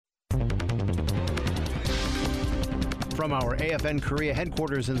From our AFN Korea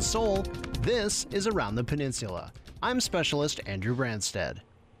headquarters in Seoul, this is Around the Peninsula. I'm Specialist Andrew Branstad.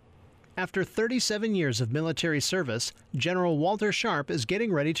 After 37 years of military service, General Walter Sharp is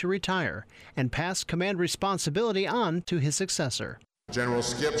getting ready to retire and pass command responsibility on to his successor. General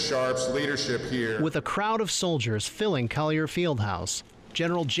Skip Sharp's leadership here. With a crowd of soldiers filling Collier Fieldhouse,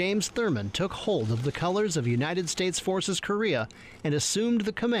 General James Thurman took hold of the colors of United States Forces Korea and assumed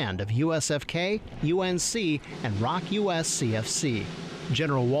the command of USFK, UNC, and ROK US CFC.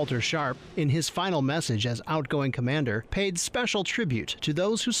 General Walter Sharp, in his final message as outgoing commander, paid special tribute to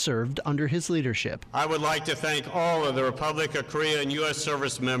those who served under his leadership. I would like to thank all of the Republic of Korea and U.S.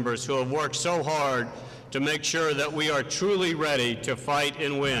 service members who have worked so hard to make sure that we are truly ready to fight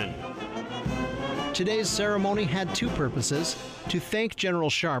and win. Today's ceremony had two purposes: to thank General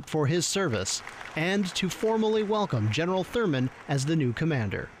Sharp for his service and to formally welcome General Thurman as the new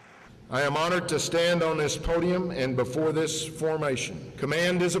commander. I am honored to stand on this podium and before this formation.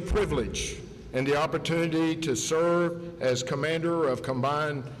 Command is a privilege, and the opportunity to serve as commander of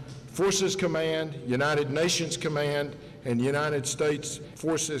Combined Forces Command, United Nations Command, and United States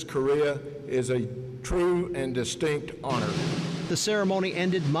Forces Korea is a true and distinct honor. The ceremony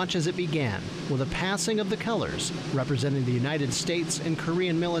ended much as it began, with a passing of the colors representing the United States and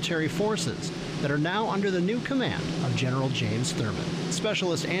Korean military forces that are now under the new command of General James Thurman.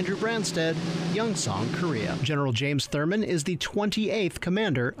 Specialist Andrew Branstad, Youngsong, Korea. General James Thurman is the 28th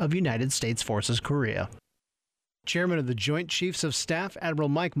commander of United States Forces Korea. Chairman of the Joint Chiefs of Staff, Admiral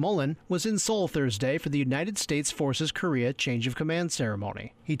Mike Mullen, was in Seoul Thursday for the United States Forces Korea Change of Command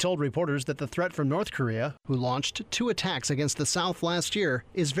ceremony. He told reporters that the threat from North Korea, who launched 2 attacks against the South last year,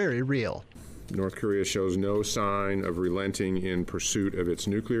 is very real. North Korea shows no sign of relenting in pursuit of its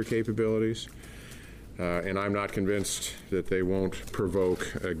nuclear capabilities, and I'm not convinced that they won't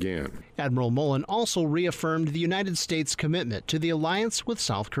provoke again. Admiral Mullen also reaffirmed the United States' commitment to the alliance with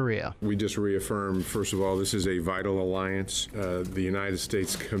South Korea. We just reaffirmed, first of all, this is a vital alliance. The United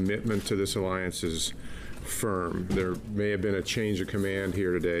States' commitment to this alliance is firm. There may have been a change of command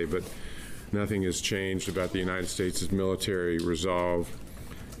here today, but nothing has changed about the United States' military resolve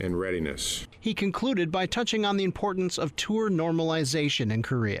and readiness. He concluded by touching on the importance of tour normalization in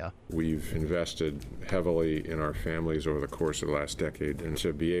Korea. We've invested heavily in our families over the course of the last decade, and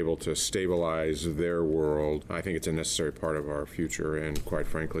to be able to stabilize their world, I think it's a necessary part of our future and, quite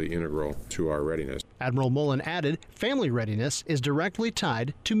frankly, integral to our readiness. Admiral Mullen added, family readiness is directly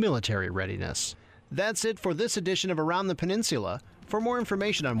tied to military readiness. That's it for this edition of Around the Peninsula. For more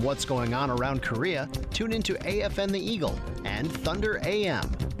information on what's going on around Korea, tune into AFN The Eagle and Thunder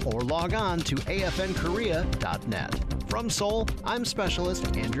AM, or log on to afnkorea.net. From Seoul, I'm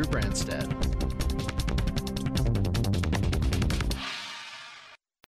Specialist Andrew Branstad.